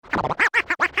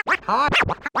Hi.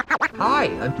 Hi.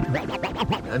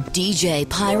 I'm DJ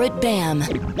Pirate Bam.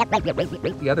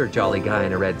 the other jolly guy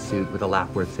in a red suit with a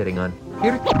lap worth sitting on.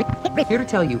 Here to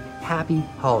tell you happy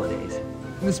holidays.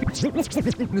 In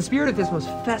the spirit of this most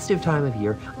festive time of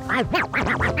year,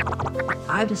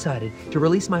 I've decided to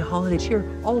release my holiday cheer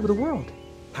all over the world.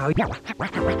 How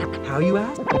you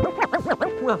ask?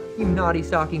 Well, you naughty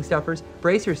stocking stuffers,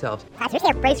 brace yourselves.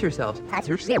 Brace yourselves.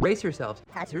 Brace yourselves.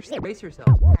 Brace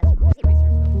yourselves.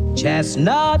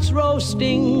 Chestnuts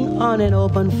roasting on an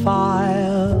open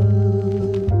fire,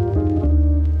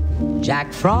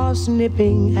 Jack Frost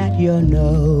nipping at your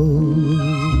nose.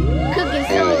 Cooking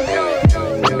soul.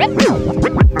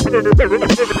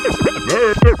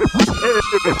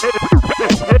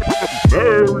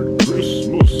 Merry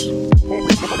Christmas.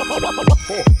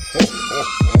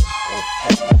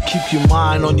 Keep your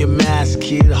mind on your mask,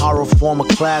 kid. Horror form a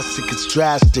classic, it's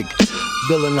drastic.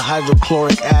 Villain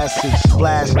hydrochloric acid,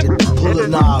 splashed it. Pull a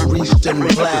knob, reached and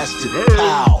blasted.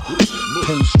 Pow!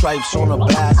 Pinstripes on a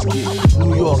basket.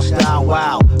 New York style,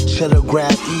 wow. Cheddar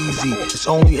grab easy. It's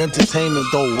only entertainment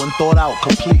though, when thought out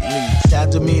completely. Sad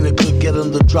demeanor could get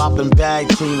him the dropping bag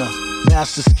cleaner.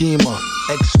 Master schemer,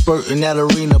 expert in that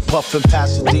arena, puffin'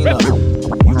 Pasadena.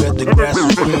 You read the grass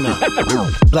is greener.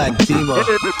 Black Dima,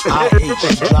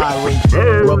 IH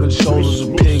gyrate, rubbing shoulders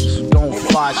of pigs who don't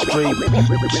fly straight.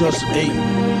 Just ate,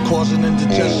 causing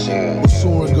indigestion. Will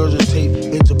soon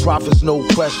regurgitate into profits, no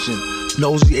question.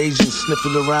 Nosy agents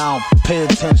sniffing around. Pay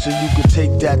attention, you can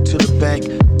take that to the bank.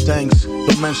 Thanks,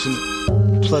 don't mention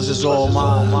it. Pleasure's all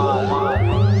mine.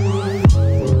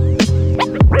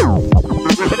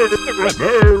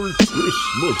 Merry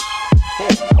Christmas.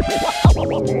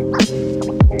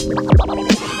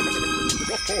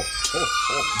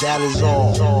 That is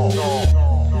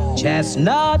all.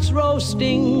 Chestnuts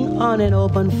roasting on an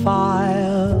open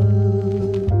fire,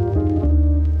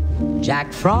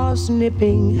 Jack Frost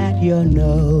nipping at your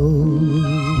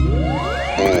nose.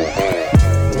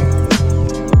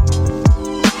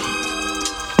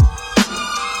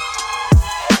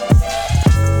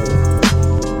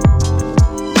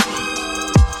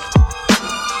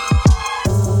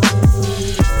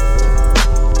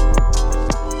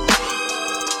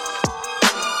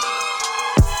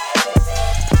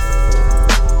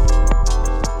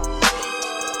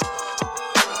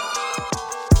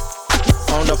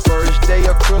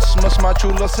 My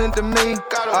true love sent to me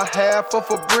a half of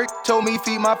a brick, told me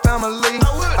feed my family.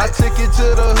 I took it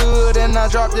to the hood and I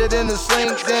dropped it in the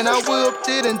sink. Then I whipped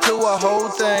it into a whole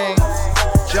thing.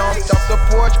 Jumped off the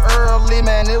porch early,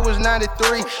 man, it was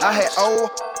 93. I had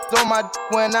old on my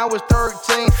when I was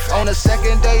 13. On the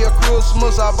second day of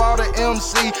Christmas, I bought an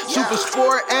MC Super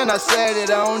Sport and I set it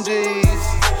on G's.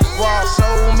 Wow,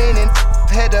 so many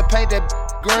had to paint that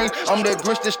green. I'm the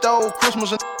Grinch that stole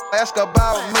Christmas and ask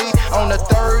about me. On the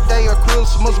third day of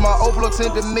Christmas, my old plug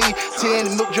sent to me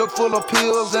 10 milk jug full of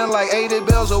pills and like 80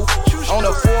 bells a week. On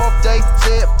the fourth day,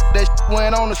 said that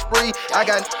went on the spree. I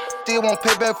got still won't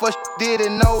pay back for did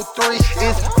in 03.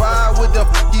 It's 5 with the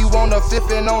you on the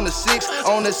 5th and on the 6th.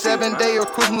 On the 7th day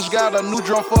of Christmas, got a new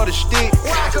drum for the stick.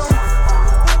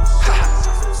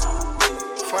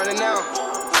 Funny now.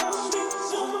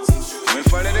 We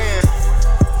funny then.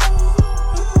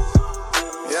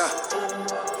 Yeah.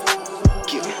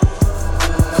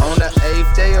 On the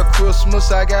 8th day of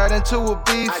Christmas, I got into a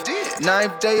beef.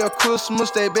 9th day of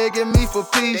Christmas, they begging me for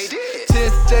peace.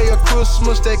 10th day of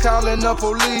Christmas, they calling the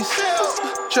police.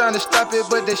 Trying to stop it,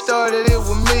 but they started it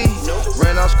with me.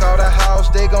 Rentals called a house,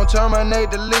 they gon'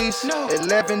 terminate the lease.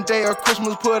 11th day of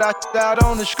Christmas, put out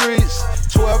on the streets.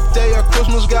 12th day of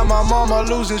Christmas, got my mama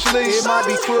losing sleep. It might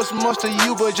be Christmas to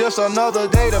you, but just another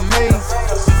day to me.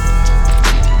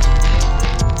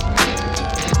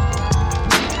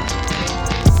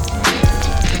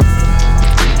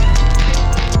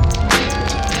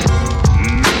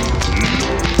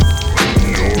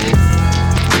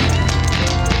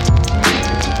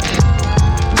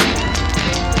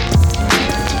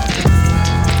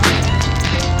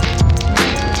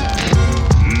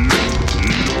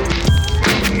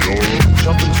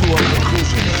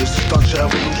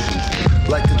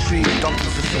 Like the trees dumped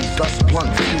into some dust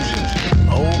blunt fusion.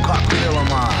 A whole cocktail of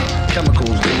mine,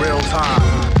 chemicals in real time.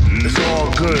 It's all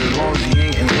good as long as you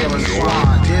ain't inhaling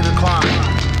swine. Dare to climb,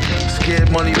 scared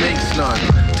money makes none.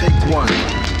 Take one,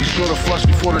 be sure to flush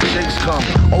before the jakes come.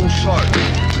 Oh shark,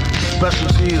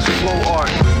 specialty is flow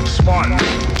art. Smart,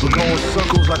 we're going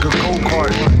circles like a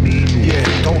go-kart. Yeah,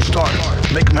 don't start,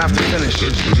 make them have to finish.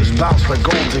 Just bounce like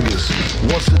gold diggers,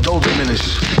 once the dough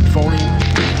diminish. Phony,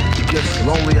 gets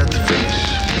lonely at the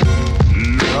finish.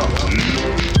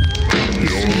 You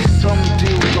see, some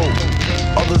deal dope,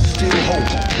 others steal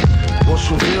hope.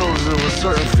 houses of a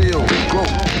certain field, grow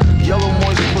yellow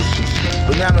moist bushes,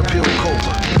 banana peel coke.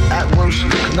 At worst,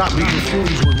 cannot be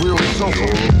confused with real soap.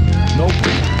 Nope,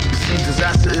 you see,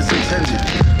 disaster is intended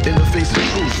in the face of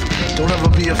truth. Don't ever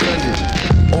be offended.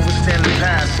 Overstand the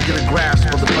past to get a grasp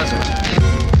of the present.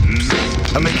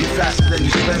 I make it faster than you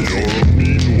spend it.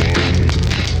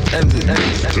 End it.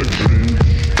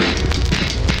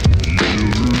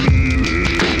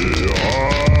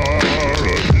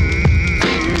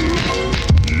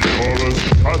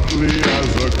 Cuddly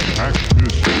as a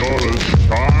cactus, you're as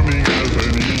charming as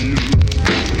an eel.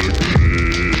 The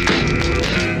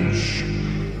Grinch,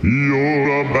 you're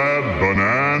a bad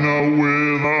banana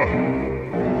with a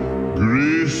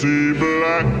greasy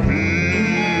black peel.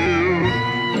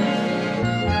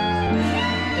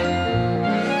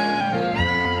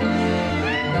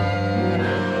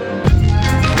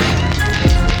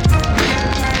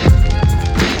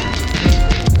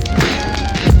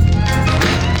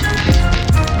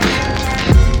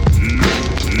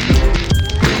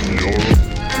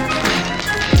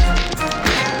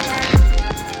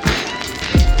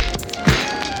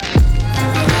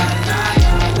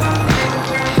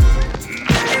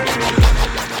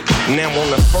 Now on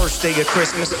the first day of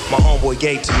Christmas, my homeboy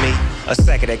gave to me a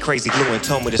sack of that crazy glue and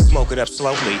told me to smoke it up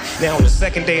slowly. Now on the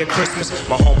second day of Christmas,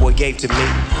 my homeboy gave to me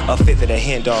a fifth of that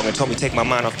hen dog and told me to take my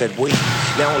mind off that weed.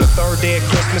 Now on the third day of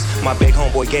Christmas, my big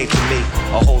homeboy gave to me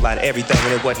a whole lot of everything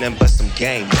and it wasn't nothing but some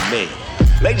game to me.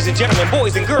 Ladies and gentlemen,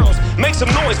 boys and girls, make some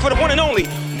noise for the one and only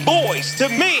Boys to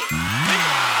Me.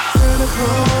 Santa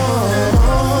Claus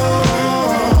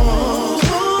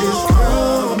is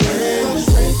coming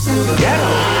straight to the ghetto.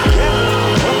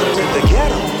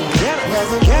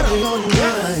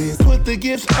 Put the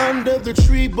gifts under the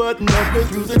tree, but never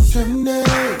through the chimney.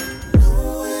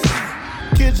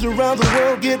 Kids around the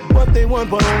world get what they want,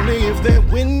 but only if they're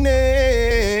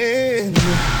winning.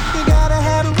 You gotta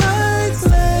have the right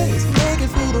place to make it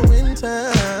through the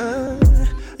winter.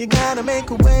 You gotta make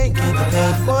a way, get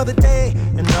prepared for the day,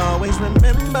 and always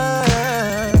remember,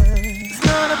 it's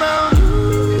not about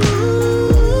you,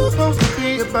 it's supposed to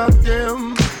be about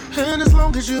them. And as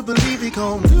long as you believe he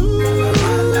gon' do you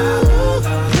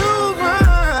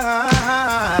right.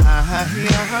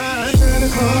 Santa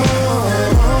Claus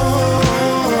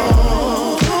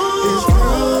is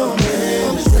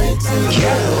coming straight to the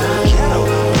ghetto.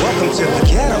 Welcome to the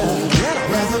ghetto.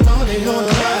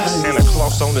 Santa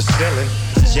Claus on the ceiling,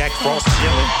 Jack Frost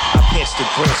chillin'. I pinched the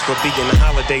Grinch for being the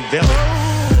holiday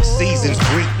villain. Season's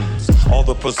greetings, all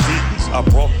the proceedings are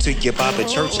brought to you by the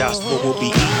church house where we'll be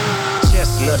eating.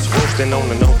 Chestnuts roasting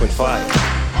on an open fire.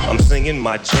 I'm singing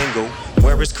my jingle.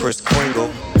 Where is Kris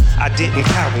Kringle? I didn't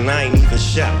count and I ain't even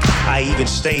shout. I even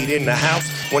stayed in the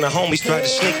house when the homies tried to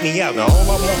sneak me out. Now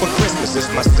all I want for Christmas is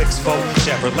my 6'4"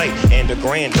 Chevrolet and a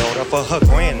granddaughter for her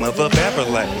grandmother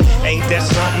Beverly. Ain't that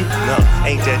something? No,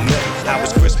 ain't that nothing. How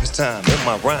was Christmas time and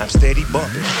my rhyme steady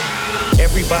bumping.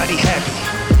 Everybody happy,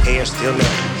 hair still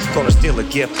nothing. Gonna steal a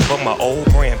gift from my old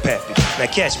grandpappy. Now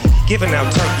catch me giving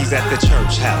out turkeys at the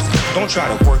church house. Don't try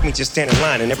to work me, just stand in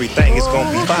line and everything is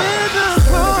gonna be fine.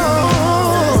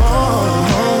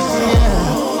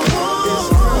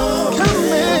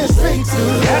 Welcome to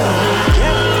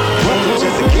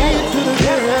the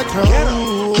ghetto.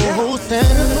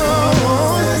 Santa Claus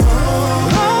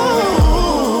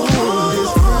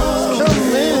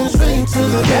coming straight to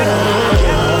the ghetto.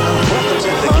 Welcome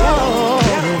to the ghetto.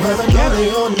 Whether naughty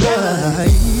or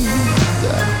nice,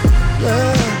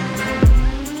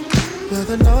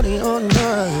 whether naughty or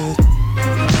nice,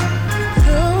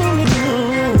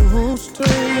 coming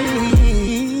straight.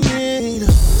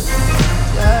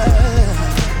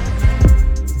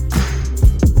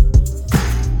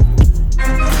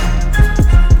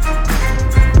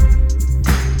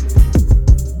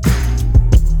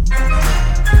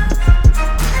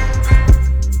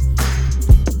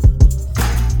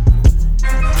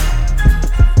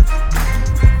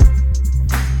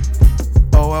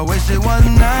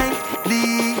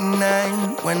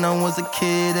 When I was a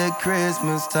kid at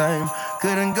Christmas time,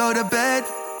 couldn't go to bed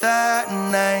that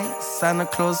night. Santa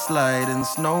Claus sliding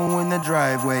snow in the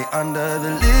driveway under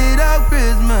the lit up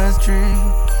Christmas tree.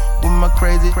 With my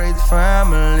crazy, crazy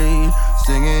family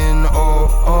singing, oh,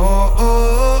 oh,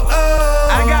 oh, oh.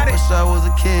 I got it. Wish I was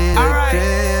a kid at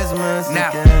Christmas now,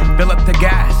 again. Fill up the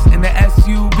gas in the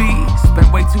SUV.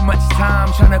 Spent way too much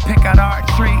time trying to pick out our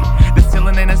tree. The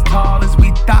ceiling ain't as tall as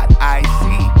we thought, I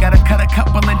see. Gotta cut a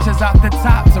couple inches off the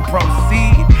top to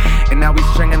proceed. And now we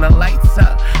stringing the lights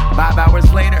up. 5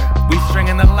 hours later, we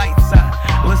stringing the lights up.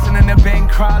 Listening to Bing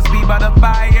Crosby by the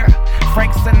fire.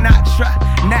 Frank Sinatra,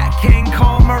 Nat King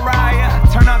Cole, Mariah.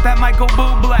 Turn out that Michael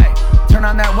Bublé. Turn turn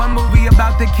on that one movie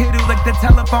about the kid who licked the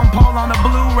telephone pole on a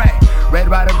Blu-ray. Red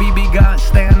Ryder, BB Gun,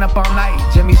 staying up all night.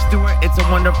 Jimmy Stewart, It's a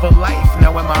Wonderful Life.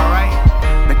 Now am I right?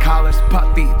 The collar's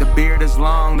puffy, the beard is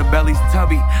long, the belly's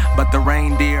tubby, but the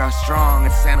reindeer are strong.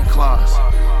 It's Santa Claus.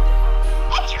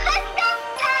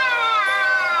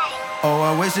 Oh,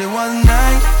 I wish it was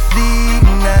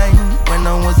 99 when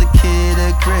I was a kid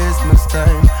at Christmas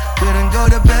time. Couldn't go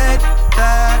to bed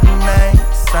that night.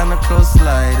 Santa Claus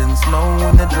sliding snow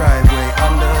in the driveway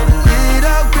under the lit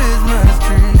up Christmas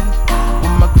tree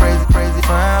with my crazy, crazy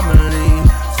family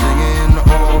singing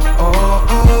oh, oh,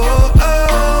 oh,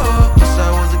 oh. Wish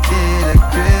I was a kid at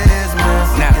Christmas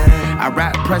again. I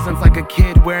wrap presents like a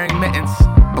kid wearing mittens,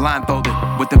 blindfolded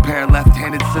with a pair of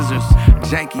left-handed scissors.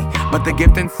 Janky, but the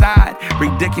gift inside,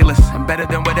 ridiculous and better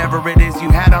than whatever it is you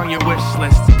had on your wish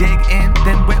list. Dig in,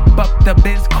 then whip up the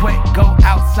biz quick. Go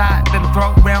outside, then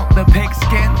throw around the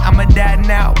pigskin. I'm a dad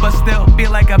now, but still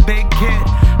feel like a big kid.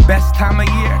 Best time of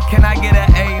year, can I get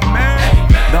an amen?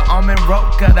 The almond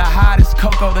roca, the hottest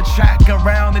cocoa, the track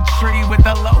around the tree with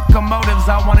the locomotives.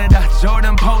 I wanted a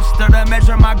Jordan poster to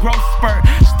measure my growth spurt.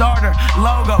 Starter,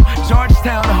 logo,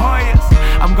 Georgetown Hoyas.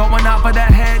 I'm going off of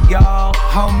that head, y'all.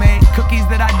 Homemade cookies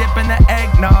that I dip in the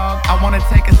eggnog. I wanna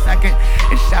take a second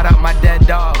and shout out my dead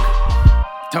dog,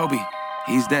 Toby,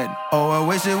 he's dead. Oh, I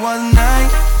wish it was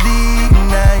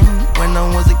 99 when I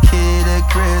was a kid at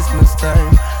Christmas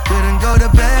time. Couldn't go to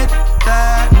bed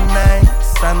that night.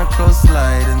 Santa Claus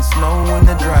sliding snow in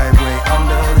the driveway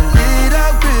under the lit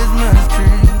up Christmas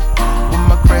tree with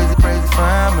my crazy, crazy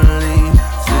family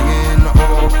singing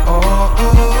oh, oh,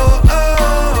 oh,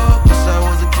 oh. Wish I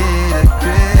was a kid at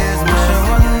Christmas. Wish I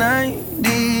was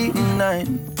 99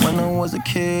 when I was a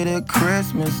kid at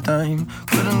Christmas time.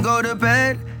 Couldn't go to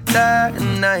bed that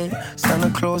night. Santa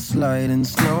Claus sliding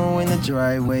snow in the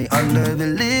driveway under the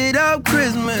lit up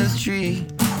Christmas tree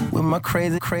with my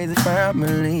crazy, crazy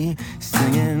family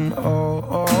singing oh,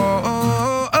 oh,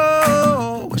 oh,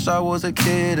 oh. Wish I was a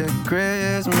kid at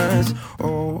Christmas.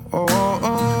 Oh, oh, oh,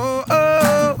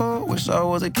 oh, oh. Wish I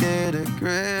was a kid at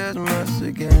Christmas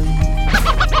again.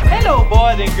 Hello,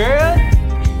 boys and girls.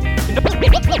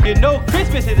 You know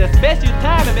Christmas is a special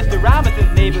time in Mr.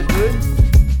 Robinson's neighborhood.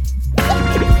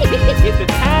 It's a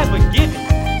time for giving.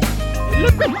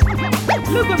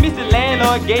 Look what Mr.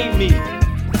 Landlord gave me.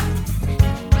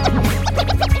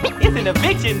 It's an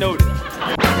eviction notice.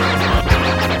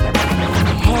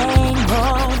 Hang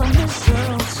all the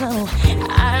mistletoe.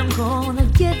 I'm gonna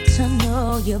get to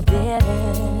know you better.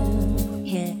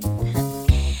 Yeah.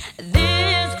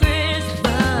 This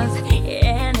Christmas,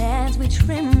 and as we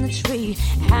trim the tree,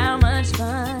 how much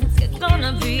fun it's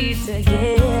gonna be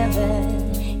together.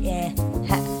 Yeah.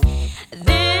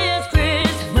 This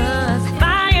Christmas,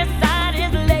 fireside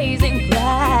is blazing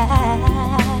bright.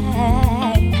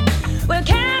 We're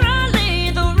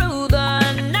caroling through the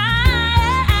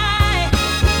night.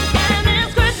 And this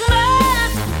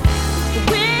Christmas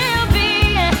will be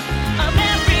a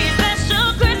very special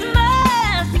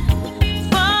Christmas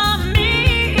for me.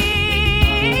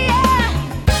 Yeah.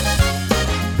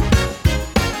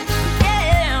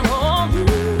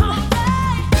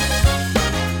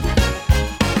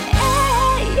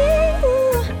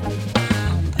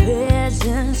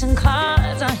 Presents and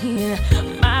cards are here.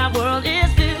 My world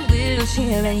is filled with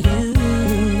cheer and you.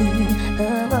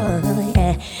 Oh,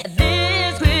 yeah.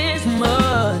 This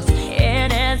Christmas,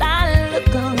 and as I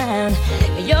look around,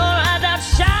 your eyes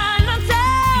outshine and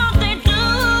tell they do.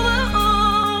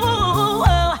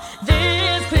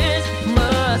 This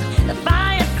Christmas, the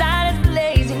fireside is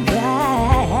blazing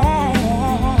bright.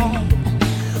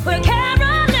 We're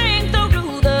caroling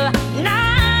through the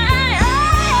night.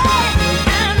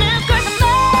 And this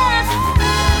Christmas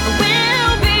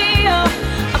will be a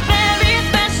very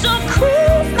special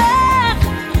Christmas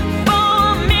for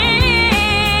me.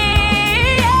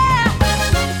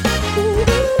 Ooh.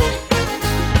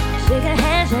 Shake a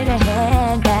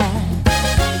hand, guys.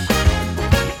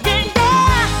 Yeah.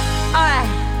 All right,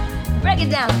 break it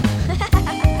down.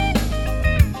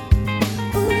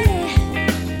 Ooh, yeah.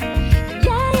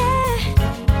 Yeah.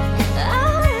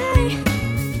 All right.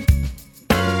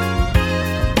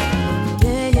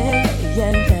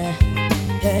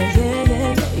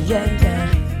 Yeah.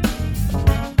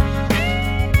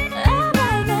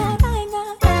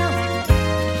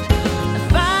 The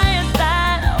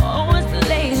fireside always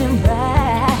blazing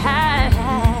bright.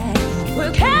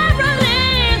 We're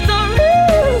caroling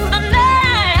through the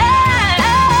night.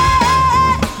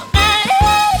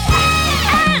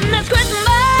 And this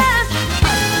Christmas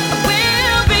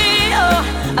will be a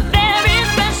very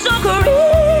special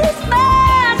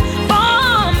Christmas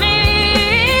for me.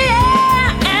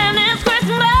 And this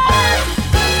Christmas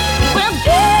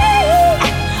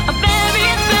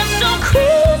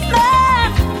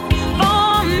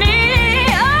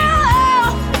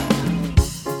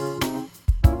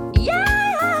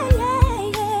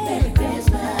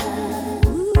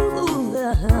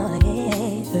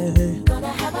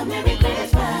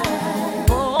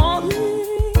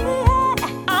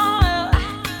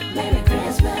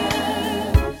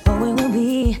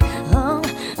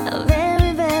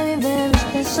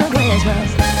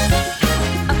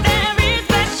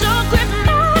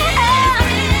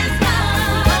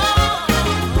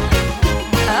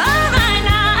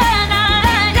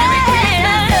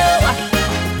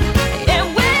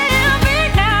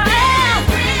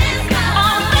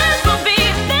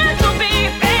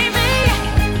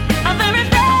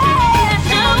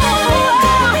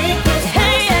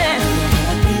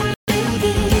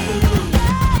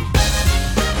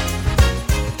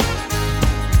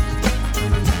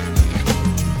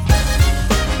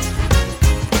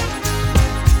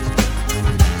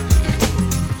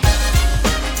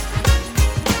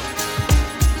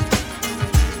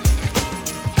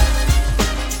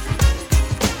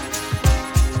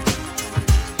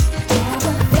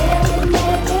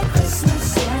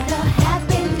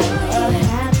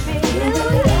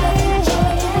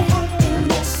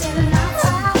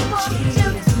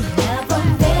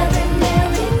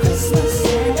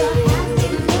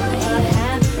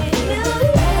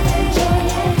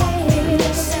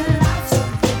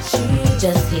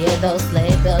those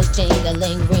sleigh bells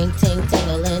jingling, ring, ting,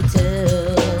 tingling too.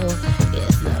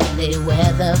 It's lovely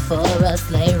weather for a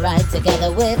sleigh ride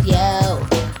together with you.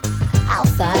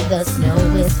 Outside the snow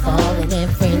is falling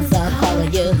and friends are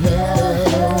calling you.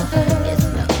 It's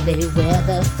lovely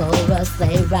weather for a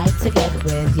sleigh ride together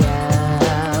with you.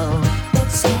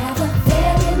 Let's have a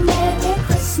very Merry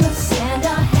Christmas and a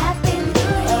Happy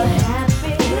New Year.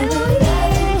 Happy New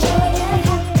Year, joy and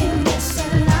happiness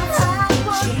and lots of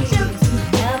cheer.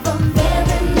 Have a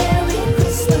very Merry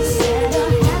Christmas and a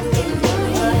Happy New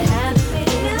Year. Happy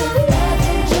New Year,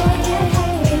 joy and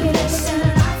happiness and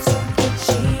lots of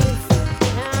cheer.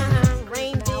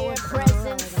 Reindeer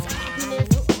presents, happiness.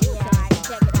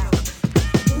 Check it out.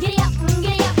 Giddy up,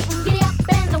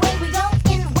 and away we go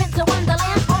in winter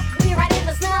wonderland. Off we ride in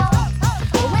the snow.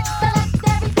 With the left,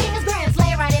 everything is grand.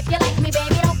 Sleigh ride if you like me,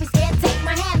 baby. Don't be scared. Take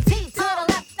my hand. T to the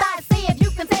left side. See if you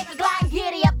can take a glide.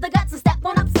 Giddy up the guts and step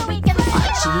on up so we can.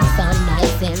 Cheeks are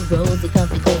nice and rosy,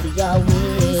 comfy, cozy, all we.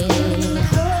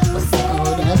 We're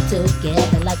sewed up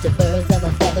together like the birds of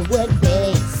a feather would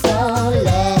be. So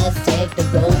let's take the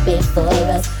road before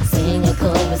us. Sing a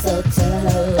chorus or two.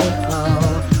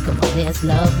 Oh, come on, it's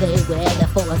lovely weather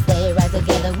for a sleigh ride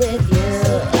together with you.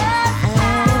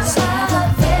 Let's have a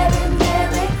very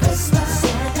Merry Christmas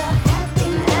and a Happy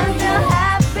New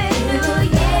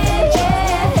Year.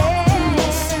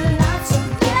 Happiness and lots of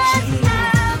cheer.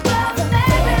 Have a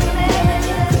very Merry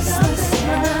Christmas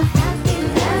and a Happy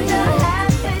New Year.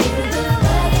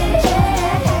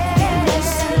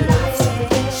 Happiness and lots of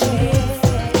cheer.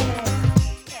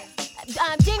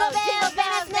 Jingle bells,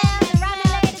 bells, bells, and run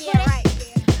ladies, yeah, right.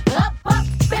 Up,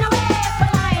 and away,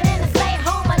 flying in a sleigh,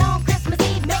 home alone, Christmas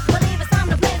Eve, make believe it's time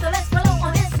to play, so let's roll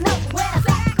on this note. With a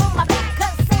sack on my back,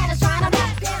 'cause Santa's trying to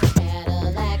back this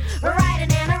Cadillac.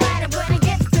 Riding and a riding, putting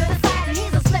gifts to the side, and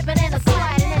he's a slipping and a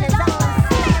sliding in his own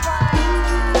sleigh ride.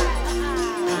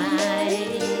 A merry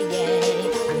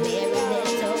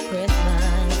little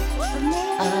Christmas.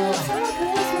 Oh,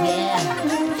 yeah.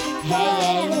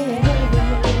 Hey,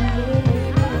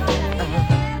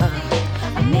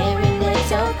 a merry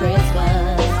little Christmas.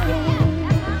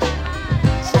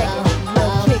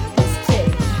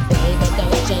 Baby,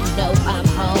 don't you know I'm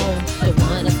home? Don't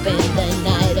wanna spend the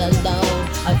night alone.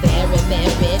 A very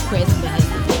Merry Christmas.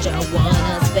 Don't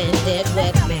wanna spend it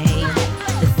with me.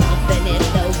 There's something in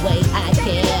the way I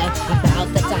care about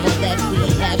the times that we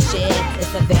have shared.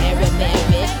 It's a very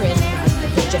Merry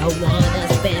Christmas. Don't wanna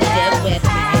spend it with me.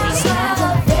 Have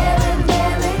a very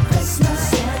Merry Christmas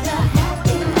and a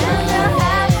Happy New Year.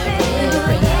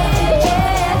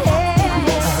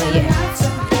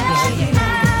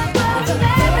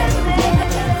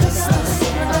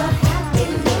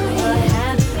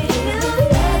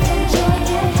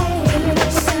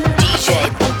 DJ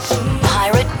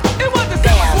Pirate It was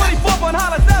December 24th on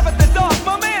Hollis Ave at the dark.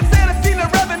 My man Santa seen the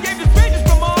Reverend, gave his pages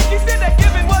from Mark. He said that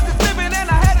giving was his living and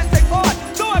I had to take part.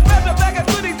 So I grabbed a bag of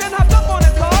goodies and hopped up on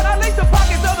his card. I laced the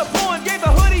pockets of the poor and gave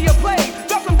the hoodie a play.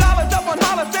 Dropped some dollars up on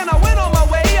Hollis and I went on my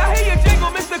way. I hear you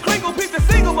jingle, Mr. Kringle, peep the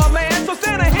single, my man. So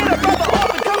Santa hit a brother off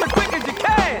and come as quick as you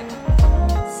can.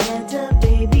 Santa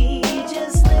baby,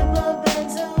 just slip a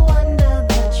bento under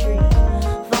the tree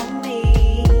for me.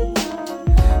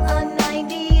 A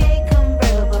 98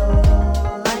 convertible,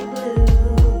 light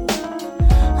blue.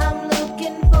 I'm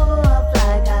looking for a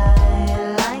fly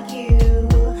guy like you.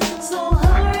 So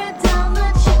hurry down the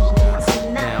chimney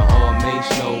tonight. Now all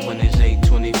Mace know when it's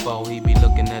 8:24, he be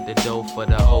looking at the dough for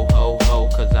the ho ho ho.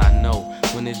 'Cause I know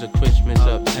when there's a Christmas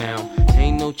uptown,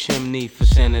 ain't no chimney for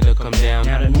Santa to come down.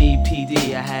 Now to me,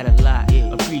 PD, I had a lot.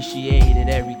 Appreciated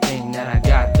everything that I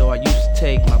got, though I used to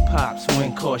take my pops.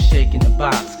 Went caught shaking the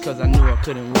box, cause I knew I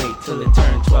couldn't wait till it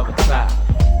turned 12 o'clock.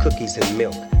 Cookies and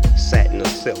milk, satin or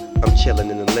silk. I'm chilling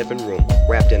in the living room,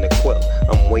 wrapped in a quilt.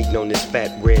 I'm waiting on this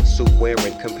fat red suit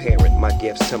wearing, comparing my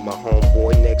gifts to my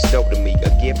homeboy next door to me.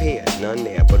 A gift here, none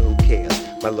there, but who cares?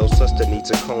 My little sister needs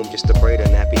a comb just to braid her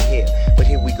nappy hair. But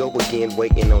here we go again,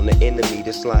 waiting on the enemy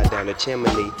to slide down the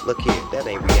chimney. Look here, that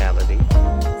ain't reality.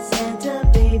 Santa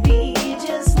baby,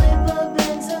 just slip a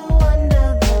benzo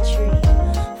under the tree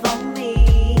for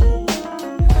me.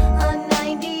 A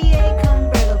 98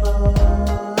 convertible,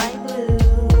 light blue.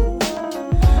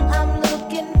 I'm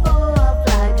looking for a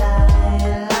fly guy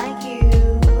like you.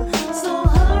 So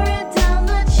hurry down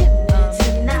the chimney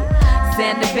tonight.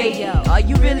 Santa baby, are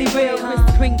you really real,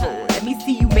 Mr. Kringle? Let me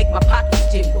see you make my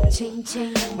pockets jingle. Ching,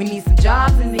 ching. We need some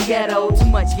jobs in the ghetto, too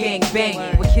much gang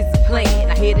banging. When kids are playing,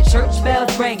 I hear the church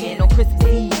bells ringing. On Christmas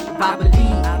Eve, I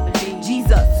believe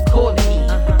Jesus is calling me.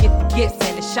 Get the gifts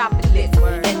and the shopping list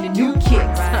and the new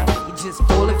kicks. You just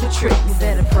falling for tricks.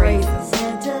 Santa praise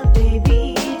Santa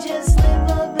baby, just slip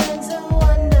a benzo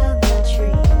under the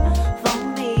tree for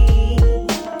me.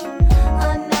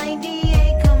 A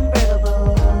 98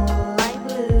 convertible, light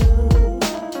blue.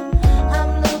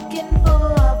 I'm looking for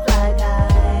a fly guy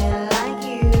like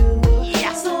you.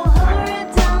 Yeah. So hurry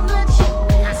down the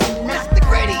chimney tonight. That's the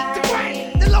gritty,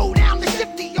 the low down, the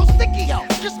shifty, yo sticky, yo.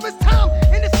 Christmas time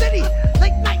in the city,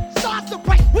 late night stars so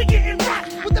bright, we getting right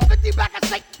with the 50 back of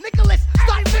St. Nicholas.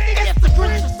 Start 50 if the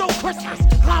Grinch is so Christmas,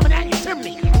 climbing at your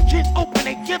chimney. Kids open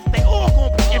their gifts, they all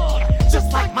gonna be empty,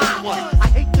 just like mine was. I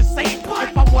hate to say it, but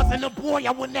if I wasn't a boy,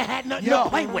 I wouldn't have had nothing to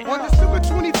play with. On December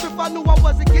 25th, I knew I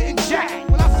wasn't getting jacked.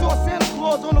 When I saw Santa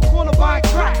Claus on the corner buying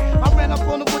crack, I ran up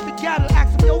on him with the gavel,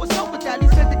 asked him, yo, what's up with that? He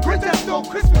said, the Grinch has stole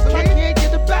Christmas, and I can't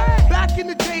get it back. Back in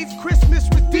the days, Christmas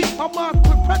was deep. My mom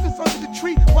put presents under the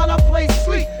tree while I played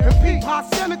sleep. And peep, how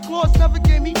Santa Claus never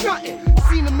gave me nothing.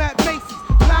 Seen him at Macy's,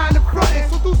 lying in front,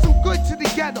 so do some good to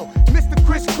the ghetto. Mr.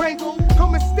 Chris Kringle,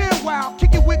 come and stand while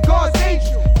kick it with God's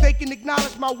angel. They can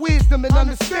acknowledge my wisdom and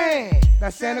understand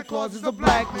that Santa Claus is a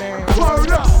black man.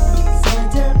 Word up!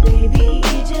 Santa baby,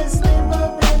 just slip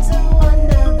a benzo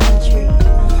under the tree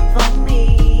for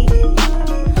me.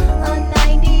 A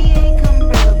 98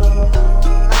 convertible,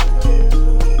 light blue.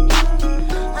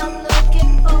 I'm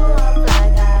looking for a fly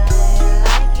guy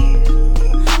like you.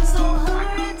 So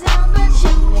hurry down the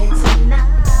chimney tonight.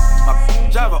 My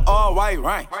driver all white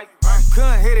rain.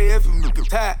 Couldn't hit it if you could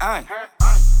tie iron.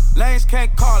 Lanes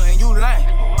can't call and you lame.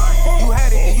 You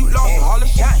had it and you lost it, all of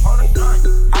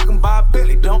shame. I can buy a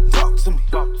Billy, don't talk to me.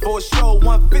 For a show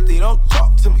 150, don't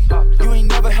talk to me. You ain't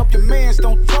never help your mans,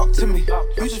 don't talk to me.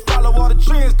 You just follow all the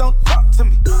trends, don't talk to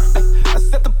me. I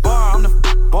set the bar, I'm the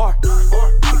bar.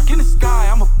 Look in the sky,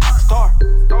 I'm a star.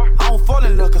 I don't fall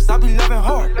in love cause I be loving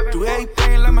hard. Do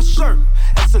everything like my shirt,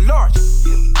 that's a large.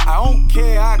 I don't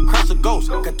care, I crash a ghost.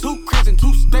 Got 2 cribs and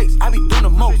 2 states, I be doing the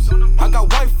most. I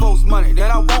got white folks money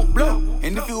that I won't blow.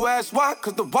 And if you ask why,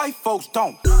 cause the white folks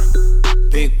don't.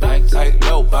 Big bank, tight,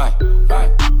 low bank,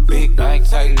 bank. Big bank,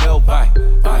 tight, low bank,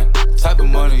 bank. Type of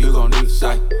money you gon' need to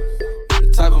sight.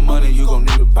 The type of money you gon'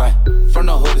 need to buy. From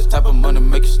the hood, this type of money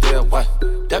make you stay away.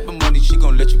 Type of money she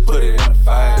gon' let you put it in the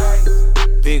fire.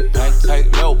 Big bank,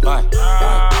 tight, low bank,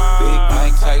 bank. Big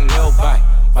bank, tight, low bank.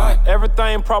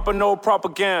 Everything proper, no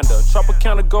propaganda.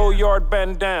 Tropicana gold yard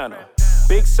bandana.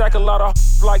 Big sack, a lot of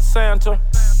like Santa.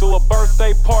 Threw a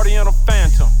birthday party in a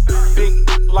phantom. Big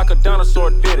like a dinosaur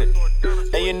did it.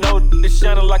 And you know it's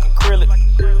shining like acrylic.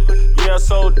 Yeah,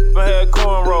 so I had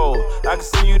cornrow. I can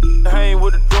see you hang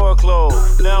with the door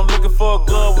closed. Now I'm looking for a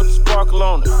glove with a sparkle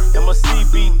on it. And my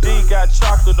CBD got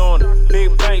chocolate on it.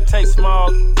 Big bank, take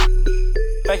small.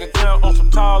 Bank account on some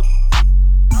tall.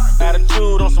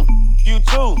 Attitude on some you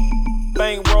too.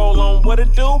 Bank roll on what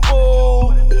it do,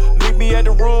 boo. Meet me at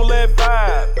the roulette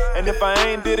vibe. And if I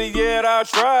ain't did it yet, I'll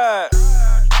try.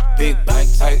 Big bank,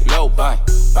 tight, low bank,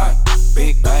 bank.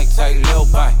 Big bank, tight, low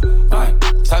bank,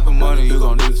 bank. Type of money you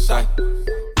gon' need to sight.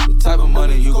 The type of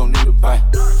money you gon' need to buy.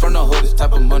 From the hood, this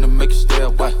type of money make you stay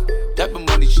away. Type of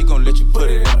money she gon' let you put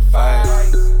it in the fire.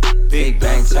 Big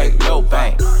bank, tight, low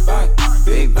bank, bank.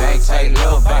 Big bank, tight,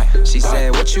 low bank. She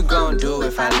said, what you gon' do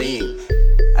if I leave?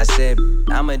 I said,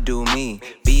 I'ma do me.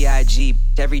 B.I.G.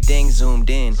 Everything zoomed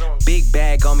in. Big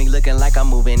bag on me looking like I'm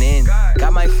moving in.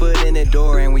 Got my foot in the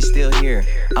door and we still here.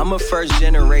 I'm a first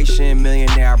generation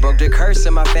millionaire. I broke the curse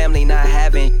of my family not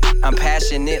having. I'm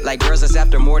passionate like girls that's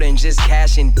after more than just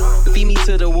cashing. Feed me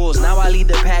to the wolves, now I lead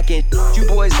the packing. You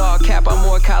boys all cap, I'm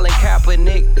more Colin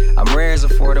Kaepernick. I'm rare as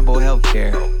affordable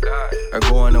healthcare. Or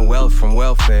going to wealth from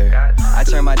welfare. I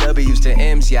turn my W's to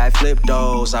M's, yeah, I flip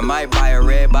those. I might buy a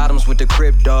red bottoms with the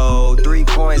crypto. 3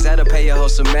 coins, that'll pay your whole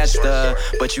semester.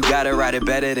 But you gotta ride it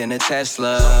better than a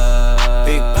Tesla.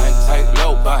 Big bank, tight,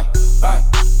 low bank, bank.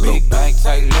 Big bank,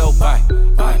 tight, low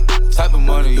bank, bank. Type of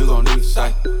money you gon' need to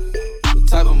sight.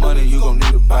 Type of money you gon'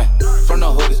 need to buy. From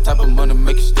the hood, this type of money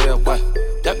make you stay away.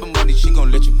 Type of money she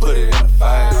gon' let you put it in a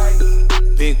fight.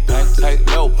 Big bank, tight,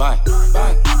 low bank,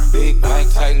 bank. Big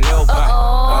bank, tight, low bank,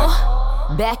 bank.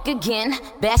 Back again,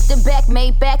 back to back,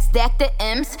 made back, stack the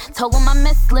M's. Told him I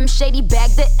miss Slim Shady, bag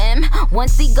the M.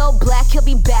 Once he go black, he'll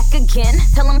be back again.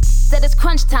 Tell him that it's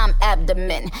crunch time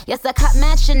abdomen. Yes, I caught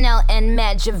Mad Chanel and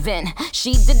Mad Javin.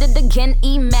 She did it again,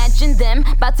 imagine them.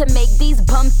 About to make these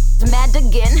bums mad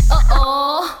again.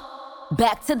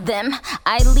 Back to them.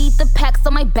 I lead the pack, so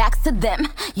my back's to them.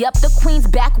 Yup, the queen's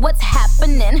back, what's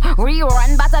happening?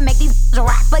 Rerun, bout to make these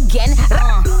rap again.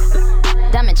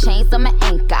 Diamond chains on my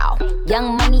ankle.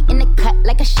 Young money in the cut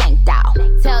like a shank doll.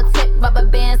 Tail tip rubber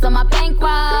bands on my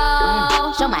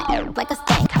bankroll. Show my ass like a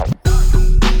stank.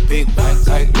 Big bank,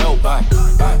 tight, low bank,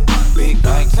 bank. Big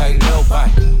bank, tight, low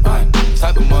bank, bank.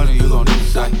 Type of money you gon' need to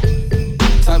sight.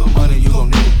 Type of money you gon'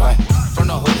 need to buy. From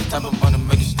the hood, type of money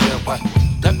make you stay away.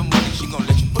 Type of money she gon'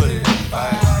 let you put it in a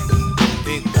fight.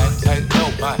 Big bank, tight,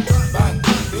 low bank, bank.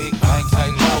 Big bank,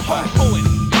 tight, low bank. What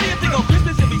do you think on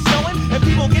Christmas it be snowing? And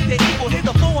people get their equal, hit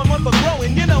the 411 for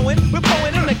growing. You know it, we're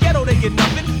blowing in the ghetto, they get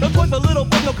nothing. No toys for little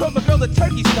boys, no curls for girls, the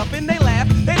turkey stuffing. They laugh,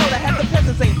 they know that half the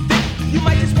peasants ain't thick. You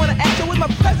might just wanna act with my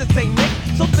presence, ain't Nick.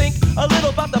 So think a little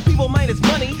about the people minus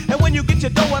money. And when you get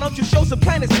your dough, why don't you show some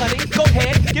kindness, honey? Go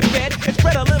ahead, get fed, and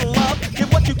spread a little love.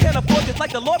 Give what you can afford, just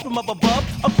like the Lord from up above.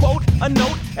 A quote, a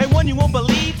note, and one you won't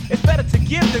believe. It's better to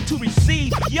give than to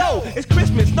receive. Yo, it's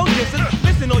Christmas, no distance.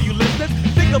 Listen, all you listeners,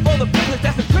 think of all the business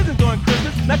that's in prison during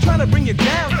Christmas. Not trying to bring you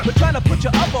down, but trying to put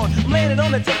you up on. I'm laying it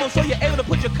on the table so you're able to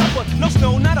put your cup on. No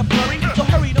snow, not a flurry, so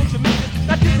hurry, don't you miss it.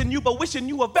 Not dissing you, but wishing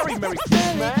you a very Merry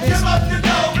Christmas. Give up the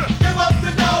dough, give up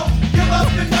the dough, give up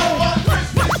the dough on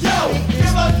Christmas, yo.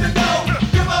 Give up the dough,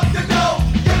 give up the dough,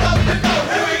 give up the dough.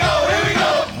 Here we go, here we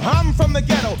go. I'm from the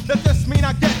ghetto. Does this mean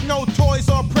I get no toys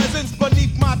or presents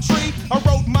beneath my tree? I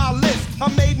wrote my list, I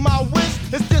made my wish.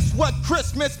 Is this what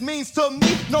Christmas means to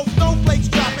me? No snowflakes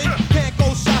dropping, can't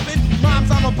go shopping.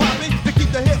 Rhymes I'm a popping to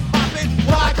keep the hip hopping.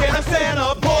 Why can't a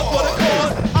Santa pause for the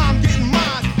cause? I'm getting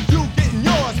mine, you getting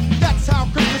yours. That's how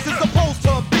Christmas is supposed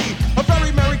to be. A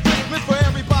very Merry Christmas for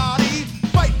everybody.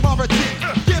 Fight poverty,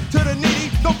 give to the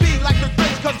needy. Don't be like the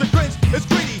Grinch, cause the Grinch is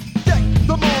greedy. Deck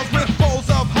the malls with bowls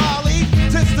of holly.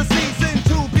 'Tis the season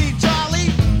to be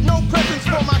jolly. No presents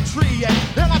for my tree yet,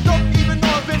 and I don't even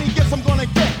know if any gifts I'm gonna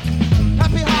get.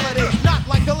 Happy holidays, not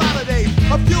like a lot of days.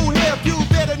 A few here, a few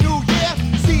there, the new year.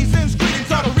 Seasons,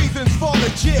 greetings are the reasons for the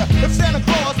cheer. If Santa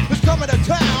Claus is coming to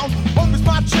town, hope it's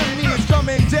my chimney is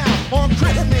coming down on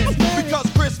Christmas. Because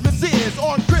Christmas is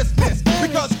on Christmas.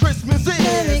 Because Christmas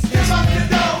is. Give up the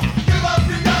dough, give up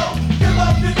the dough, give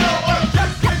up the dough on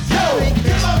Christmas, yo.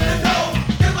 Give up the dough,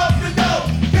 give up the dough,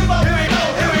 give up the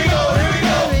dough. Here we go, here we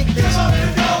go. Give up the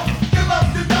dough, give up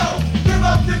the dough, give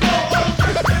up the dough on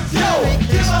Christmas, yo.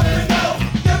 Give up the dough,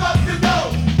 give up the dough,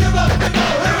 give up the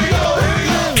dough. Here we go, here we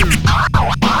go.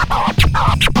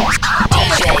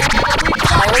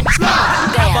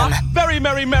 Very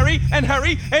merry, merry, and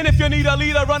hurry. And if you need a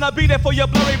leader, run a beat it for your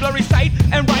blurry, blurry sight.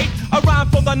 And write a rhyme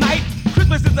for the night.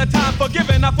 Christmas is the time for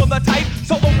giving, not for the tight.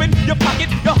 So open your pocket,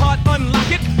 your heart,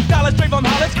 unlock it. Dollars straight from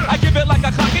Hollis, I give it like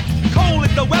a clock it. Cold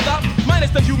is the weather,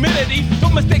 minus the humidity.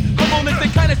 Don't mistake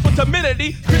communistic kindness for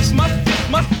timidity. Christmas, this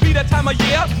must be the time of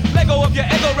year. Let go of your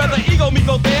ego, rather ego me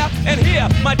go there. And here,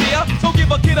 my dear, so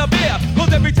give a kid a beer.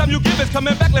 Cause every time you give it's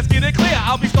coming back, let's get it clear.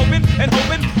 I'll be scoping and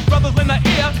hoping, brothers in the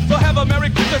ear. So have a Merry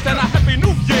Christmas and a Happy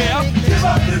New Year. Give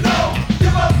up the dough,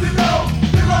 give up the dough,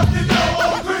 give up the dough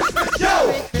on Christmas, yo.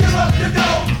 Give up the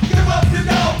dough, give up the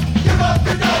dough, give up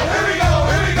the dough. Here we go,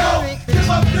 here we go. Give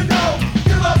up the dough,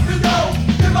 give up the dough,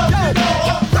 give up the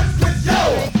dough on Christmas, yo.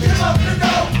 Give up the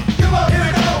dough, give up the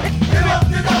dough, give up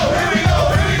the dough. Here we go,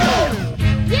 here we go.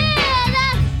 Yeah,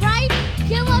 that's right.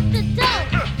 Give up the dough.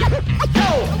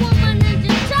 I want my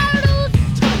Ninja Turtles.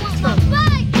 I want my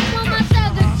bike. I want my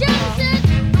Sega Genesis.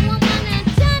 I want my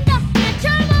Nintendo. And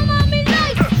turn my mommy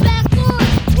lights.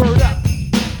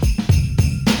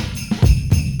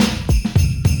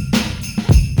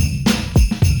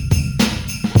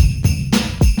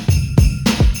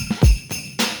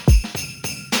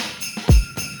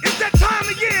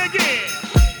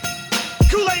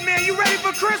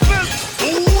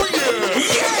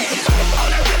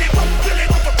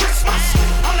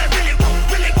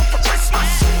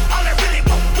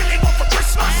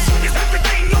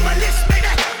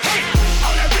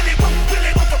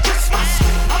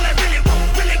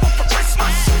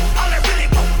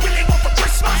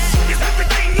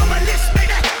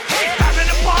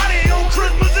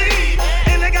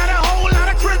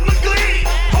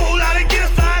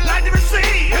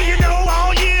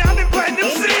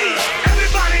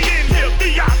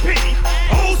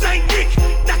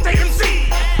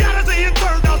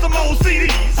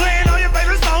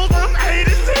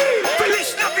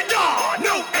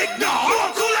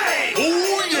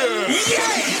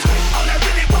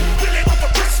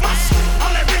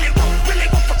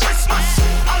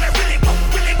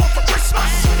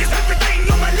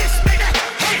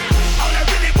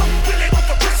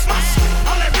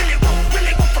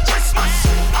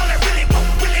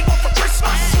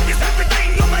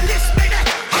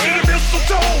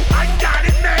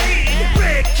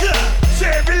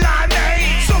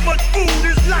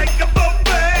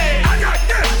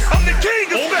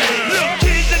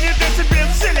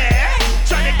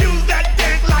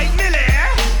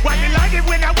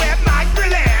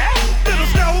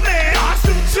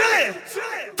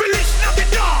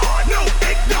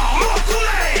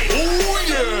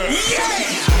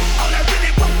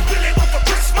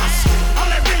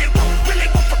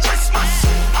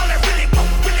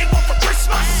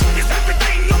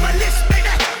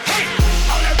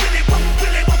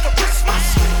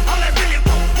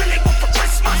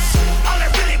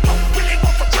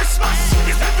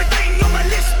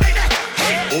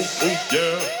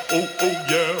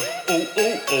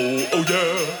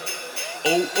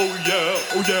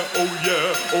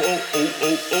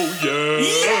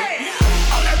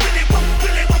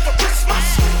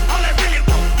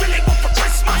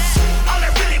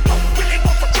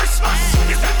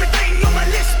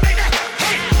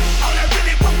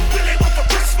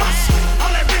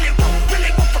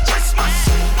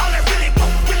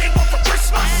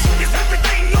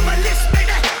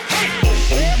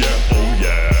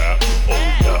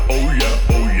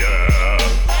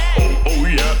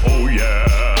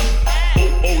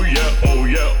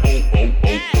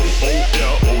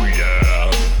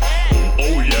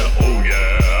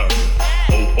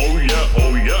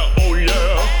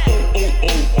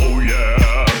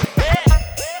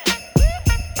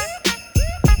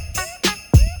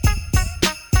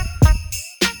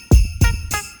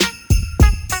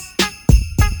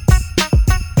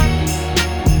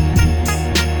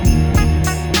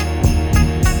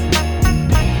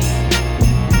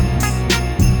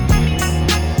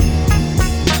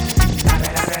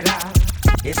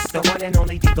 It's the one and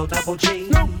only Digo Double G.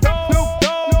 Da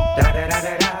da da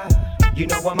da da. You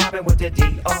know I'm mobbing with the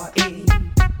D.R.E.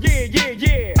 Yeah, yeah,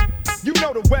 yeah. You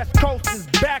know the West Coast is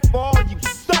back for all you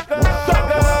suckers.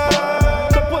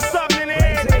 So put something in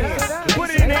there. Put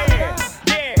it in there.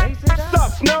 Yeah.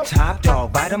 Sup, Snoop? Top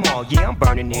dog, bite them all. Yeah, I'm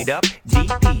burning it up.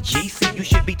 DPGC, you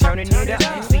should be turning it up.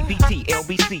 CPT,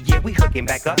 LBC, yeah, we hooking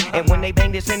back up. And when they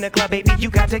bang this in the club, baby, you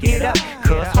got to get up.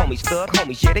 Cause homies, thug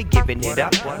homies, yeah, they giving it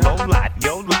up. Low lot,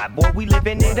 yo lot, boy, we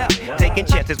living it up. Taking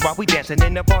chances while we dancing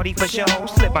in the party for show.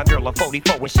 Slip my girl a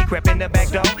 44 when she crept in the back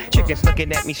door. Chickens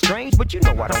looking at me strange, but you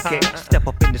know I don't care. Step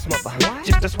up in this mother,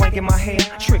 just a swank in my hair.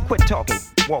 Trick, quit talking,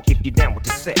 walk if you down with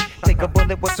the set. Take a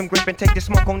bullet with some grip and take the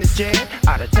smoke on this jet.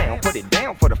 Out of town, put it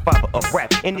down for the father of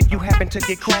rap. And if you happen to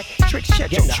get cracked, tricks,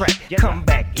 shut your track. Come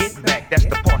back, get back, that's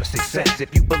the part of success.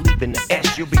 If you believe in the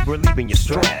S, you'll be relieving your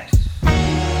stress.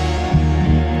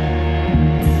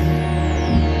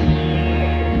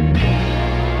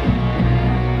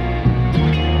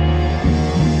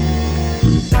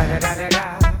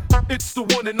 It's the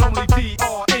one and only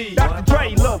D.R.E. Dr.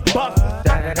 Dre, Lil Buster.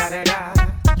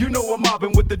 You know I'm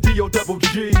mobbing with the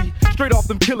D.O.G. Straight off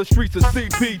them killer streets of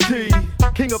CPT.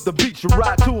 King of the beach, you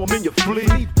ride to him in your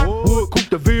fleet. Wood, Coupe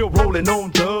de Ville, rolling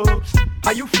on dubs.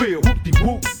 How you feel?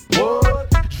 Whoop-de-whoop.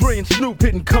 What? Dre and Snoop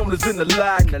hitting corners in the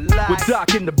lag. With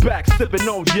Doc in the back, sipping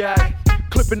on yak.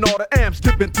 Clipping all the amps,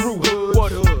 dipping through hood.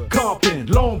 What hood? Compton,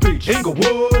 Long Beach,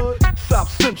 Inglewood. South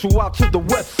Central out to the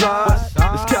west side.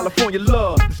 This California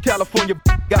love, this California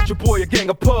got your boy a gang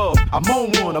of pub. I'm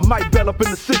on one, I might bell up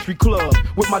in the Century Club.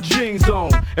 With my jeans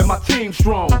on, and my team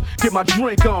strong. Get my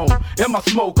drink on, and my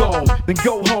smoke on. Then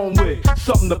go home with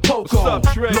something to poke on.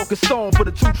 Locust on for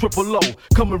the 200.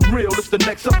 Coming real, it's the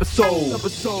next episode.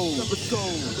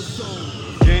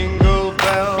 Jingle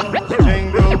bells,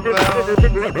 jingle bells,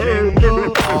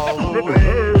 jingle all the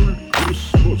way.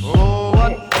 Oh,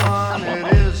 what fun it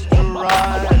is to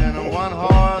ride in a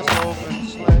one-horse open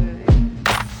sleigh.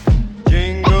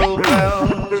 Jingle bells,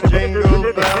 jingle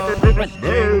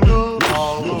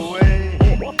all the way.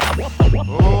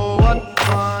 Oh, what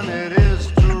fun it is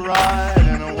to ride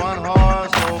in a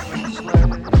one-horse open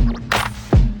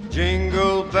sleigh.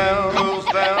 Jingle bells,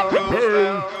 bells,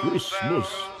 bells, Christmas.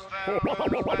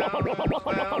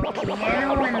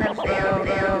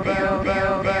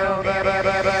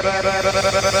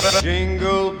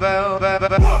 Jingle bell,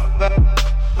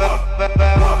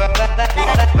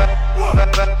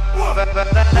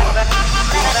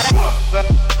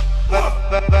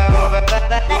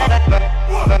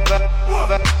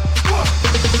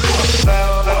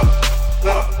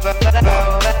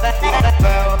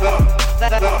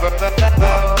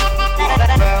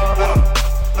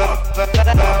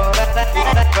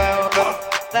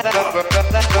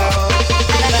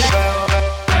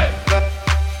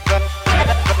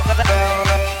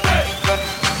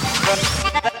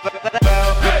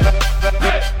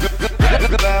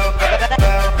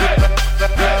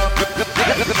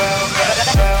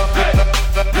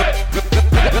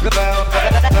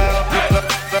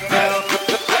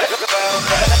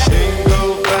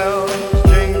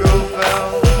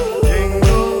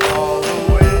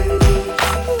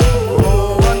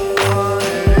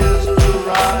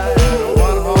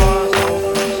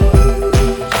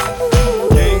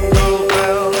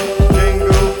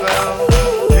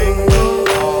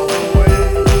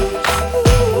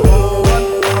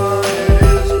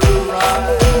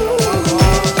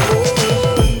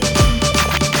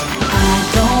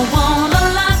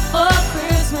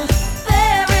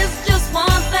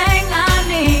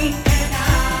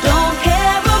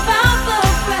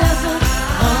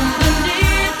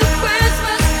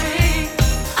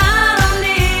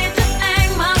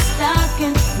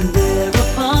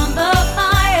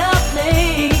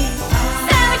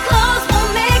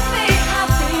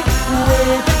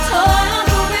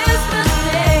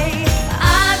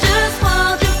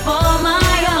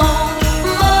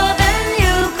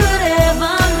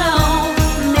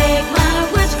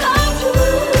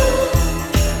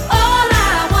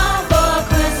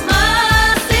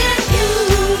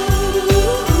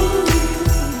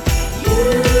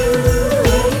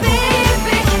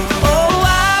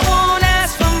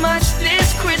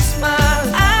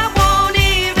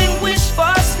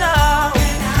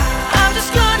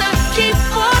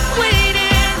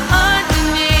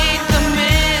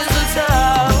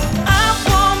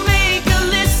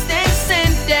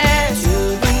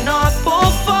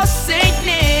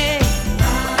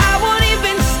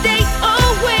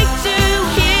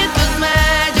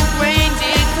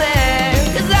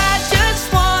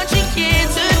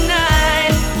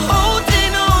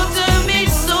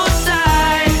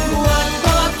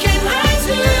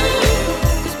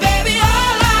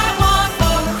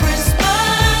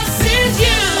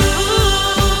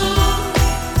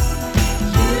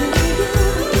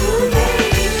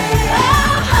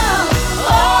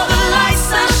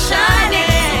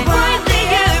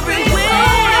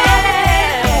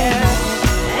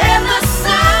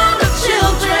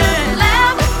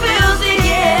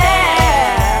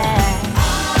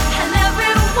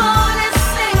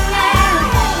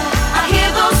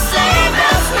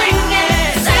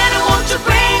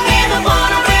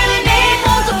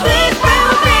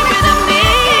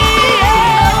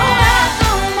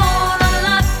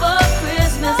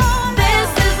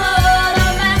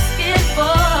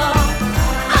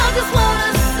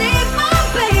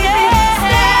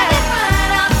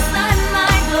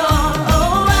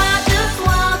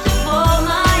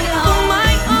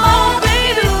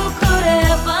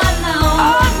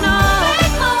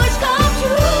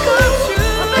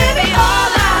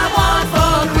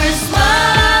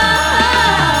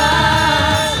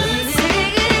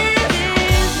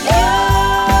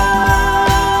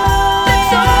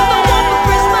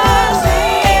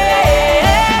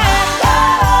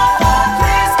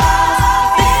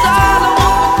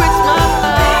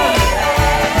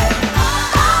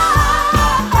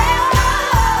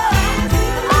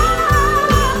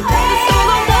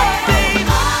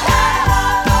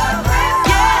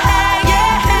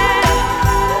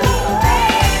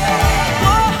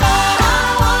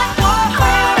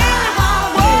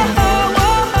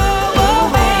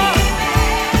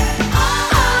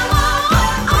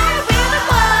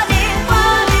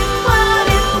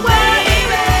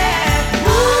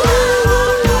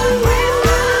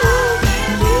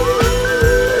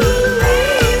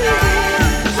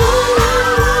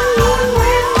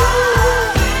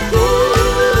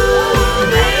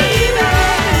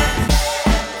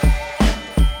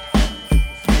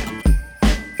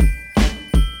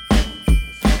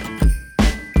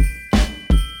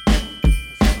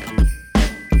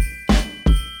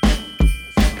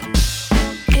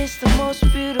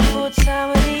 what time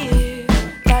of the year.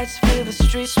 Lights fill the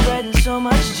streets, spreading so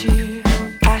much cheer.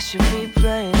 I should be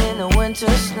playing in the winter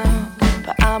snow,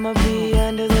 but I'ma be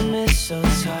under the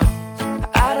mistletoe.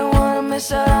 I don't wanna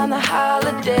miss out on the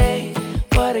holiday,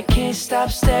 but I can't stop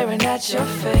staring at your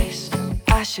face.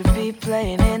 I should be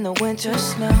playing in the winter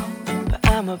snow, but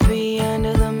I'ma be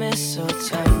under the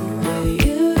mistletoe. With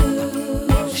you,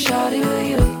 shawty, with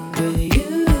you, with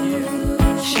you,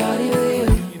 shawty, with you,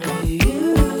 with you,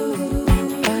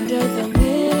 under the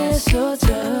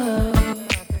mistletoe.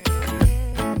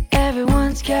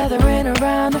 Everyone's gathering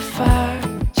around the fire,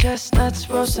 chestnuts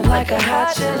roasting like a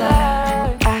hot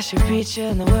July. I should be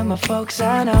chilling with my folks,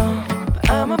 I know, but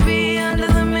I'ma be under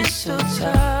the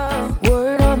mistletoe.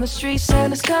 Word on the street,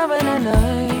 Santa's coming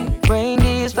tonight.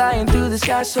 Reindeer's flying through the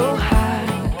sky so high.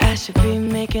 I should be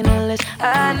making a list,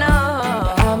 I know,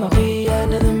 but I'ma be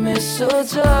under the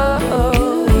mistletoe.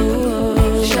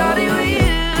 Shawty with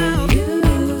you,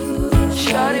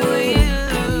 shawty with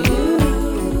you,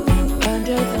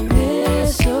 under the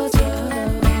mistletoe.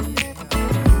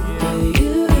 With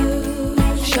you,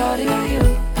 shawty with you,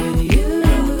 with you,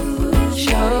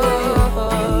 shawty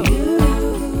with you,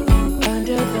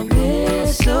 under the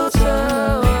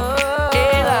mistletoe.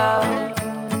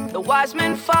 Yeah, the wise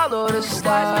men follow the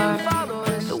star,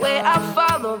 the way I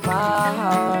follow my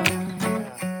heart,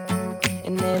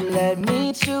 and it led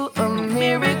me to a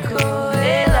miracle.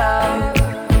 Hey, love,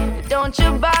 don't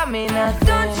you buy me nothing,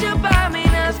 don't you buy me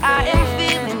nothing. I am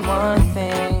feeling one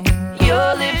thing,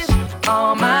 your lips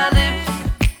on my lips.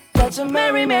 That's a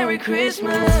merry, merry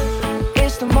Christmas.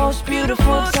 It's the most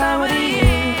beautiful time of the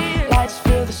year. Lights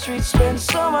fill the streets, spend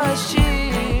so much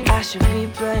cheer. I should be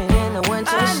playing in the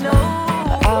winter snow,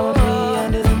 but I'ma be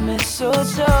under the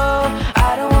mistletoe.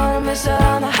 I don't wanna miss out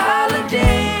on the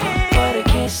holiday, but I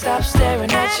can't stop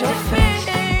staring at your face.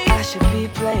 I should be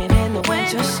playing in the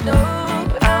winter snow,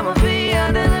 but I'ma be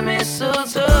under the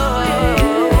mistletoe.